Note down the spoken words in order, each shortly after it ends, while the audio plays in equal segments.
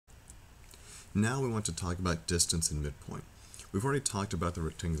Now we want to talk about distance and midpoint. We've already talked about the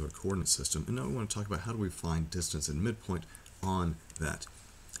rectangular coordinate system, and now we want to talk about how do we find distance and midpoint on that.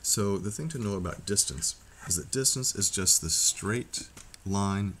 So the thing to know about distance is that distance is just the straight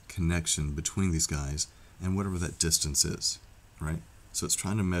line connection between these guys and whatever that distance is, right? So it's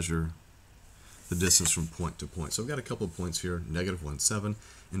trying to measure the distance from point to point. So I've got a couple of points here, -1, 7,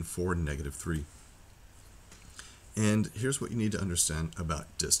 and 4, -3. And here's what you need to understand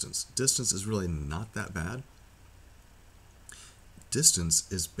about distance. Distance is really not that bad. Distance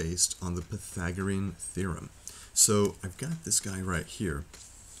is based on the Pythagorean theorem. So I've got this guy right here,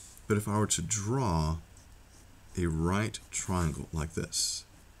 but if I were to draw a right triangle like this,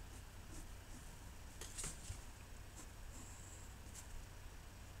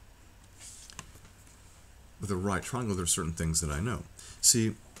 with a right triangle, there are certain things that I know.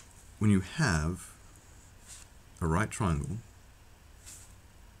 See, when you have a right triangle,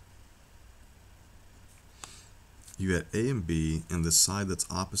 you get A and B, and the side that's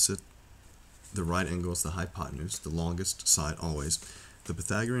opposite the right angle is the hypotenuse, the longest side always. The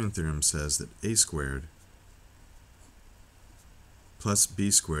Pythagorean theorem says that A squared plus B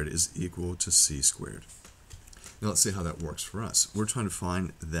squared is equal to C squared. Now let's see how that works for us. We're trying to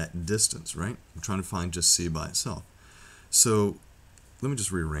find that distance, right? We're trying to find just C by itself. So let me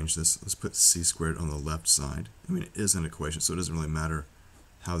just rearrange this. Let's put C squared on the left side. I mean, it is an equation, so it doesn't really matter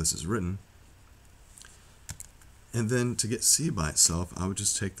how this is written. And then to get C by itself, I would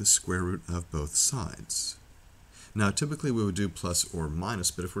just take the square root of both sides. Now, typically we would do plus or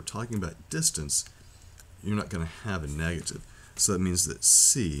minus, but if we're talking about distance, you're not going to have a negative. So that means that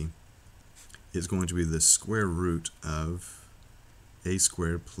C is going to be the square root of A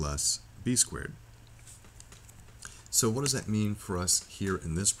squared plus B squared. So what does that mean for us here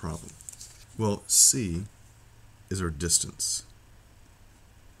in this problem? Well, C is our distance.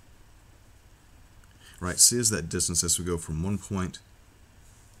 Right, C is that distance as we go from one point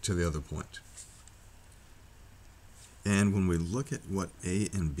to the other point. And when we look at what A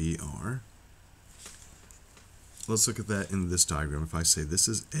and B are, let's look at that in this diagram. If I say this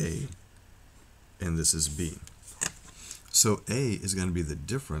is A and this is B. So A is going to be the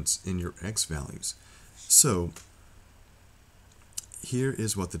difference in your x values. So here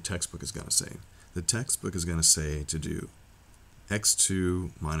is what the textbook is going to say. The textbook is going to say to do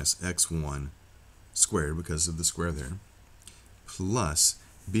x2 minus x1 squared, because of the square there, plus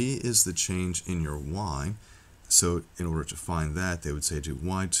B is the change in your y. So in order to find that, they would say do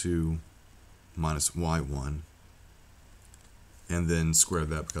y2 minus y1, and then square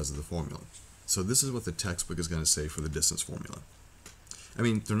that because of the formula. So this is what the textbook is going to say for the distance formula. I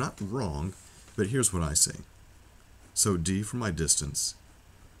mean, they're not wrong, but here's what I say. So d for my distance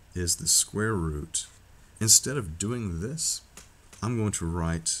is the square root. Instead of doing this, I'm going to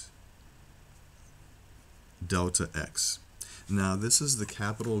write delta x. Now this is the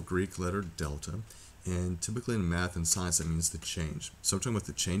capital Greek letter delta, and typically in math and science that means the change. So I'm talking about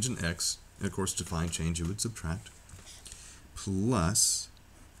the change in x, and of course to find change you would subtract, plus,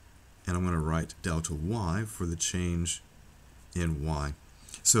 and I'm going to write delta y for the change in y.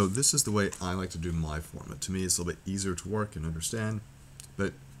 So this is the way I like to do my formula. To me it's a little bit easier to work and understand,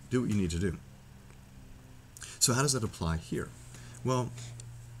 but do what you need to do. So how does that apply here? Well,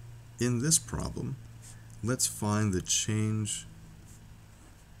 in this problem, let's find the change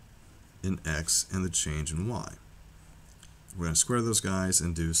in x and the change in y. We're going to square those guys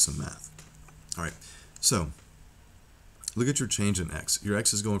and do some math. All right, so look at your change in x. Your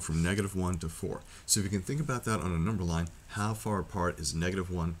x is going from -1 to 4. So if you can think about that on a number line, how far apart is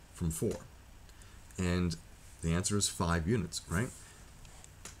 -1 from 4? And the answer is 5 units, right?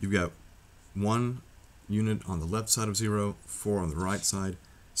 You've got 1 unit on the left side of 0, 4 on the right side,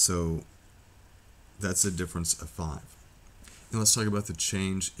 so that's a difference of 5. And let's talk about the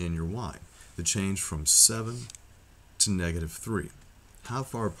change in your y. The change from 7 to -3. How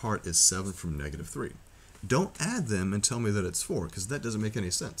far apart is 7 from -3? Don't add them and tell me that it's 4, because that doesn't make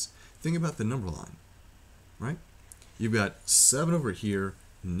any sense. Think about the number line, right? You've got 7 over here,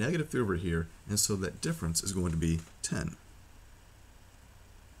 -3 over here, and so that difference is going to be 10.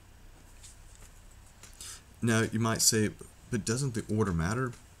 Now you might say, but doesn't the order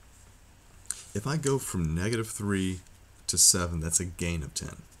matter? If I go from -3 to 7, that's a gain of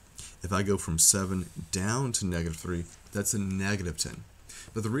 10. If I go from 7 down to -3, that's a negative 10.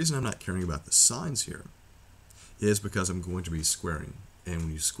 But the reason I'm not caring about the signs here is because I'm going to be squaring. And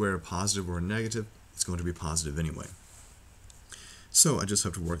when you square a positive or a negative, it's going to be positive anyway. So I just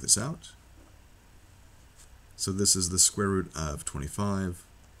have to work this out. So this is the square root of 25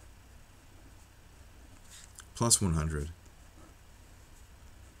 plus 100.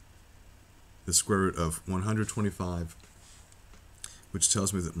 the square root of 125, which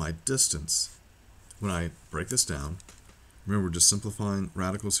tells me that my distance, when I break this down, remember we're just simplifying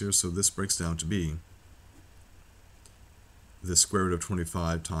radicals here, so this breaks down to be the square root of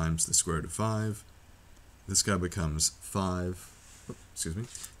 25 times the square root of 5. This guy becomes 5. Excuse me.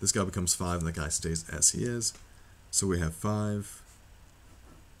 This guy becomes 5, and that guy stays as he is. So we have 5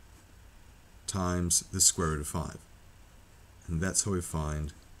 times the square root of 5. And that's how we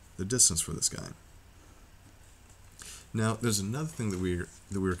find the distance for this guy. Now, there's another thing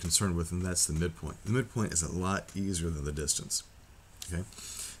that we're concerned with, and that's the midpoint. The midpoint is a lot easier than the distance. Okay?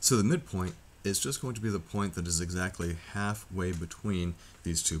 So the midpoint is just going to be the point that is exactly halfway between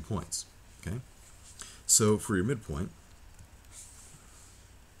these 2 points. Okay? So for your midpoint,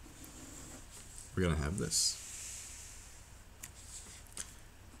 we're going to have this.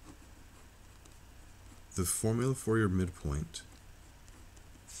 The formula for your midpoint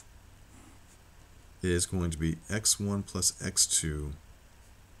is going to be x1 plus x2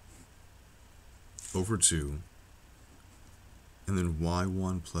 over 2, and then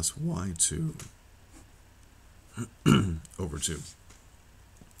y1 plus y2 over 2. You're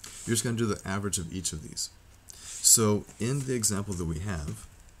just going to do the average of each of these. So in the example that we have,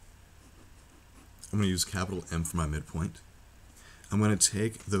 I'm going to use capital M for my midpoint. I'm going to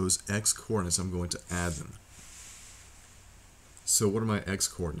take those x coordinates, I'm going to add them. So what are my x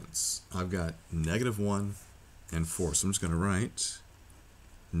coordinates? I've got -1 and 4. So I'm just going to write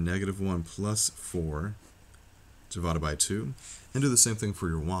 -1 plus 4 divided by 2. And do the same thing for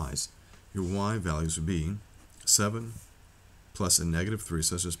your y's. Your y values would be 7 plus a -3,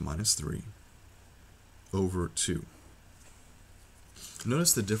 so that's just -3, over 2.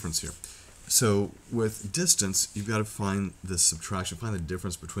 Notice the difference here. So with distance, you've got to find the subtraction, find the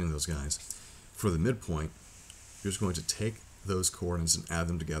difference between those guys. For the midpoint, you're just going to take those coordinates and add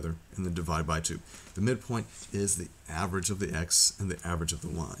them together and then divide by 2. The midpoint is the average of the x and the average of the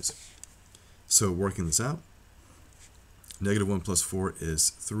y's. So working this out, -1 plus 4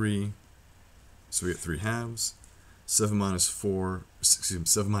 is 3, so we get 3 halves. 7 minus 3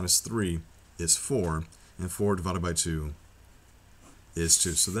 is 4, and 4 divided by 2 is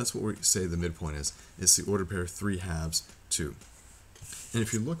 2. So that's what we say the midpoint is. It's the ordered pair 3 halves, 2. And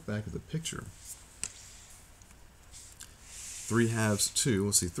if you look back at the picture, 3 halves, 2,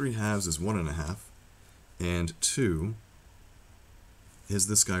 we'll see 3 halves is 1.5, and 2 is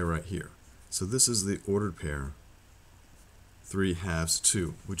this guy right here. So this is the ordered pair 3 halves,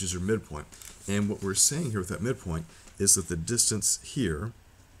 2, which is your midpoint. And what we're saying here with that midpoint is that the distance here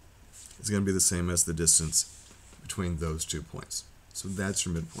is going to be the same as the distance between those 2 points. So that's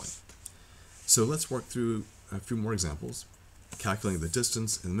your midpoint. So let's work through a few more examples, calculating the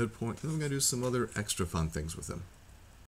distance and the midpoint, and then we're going to do some other extra fun things with them.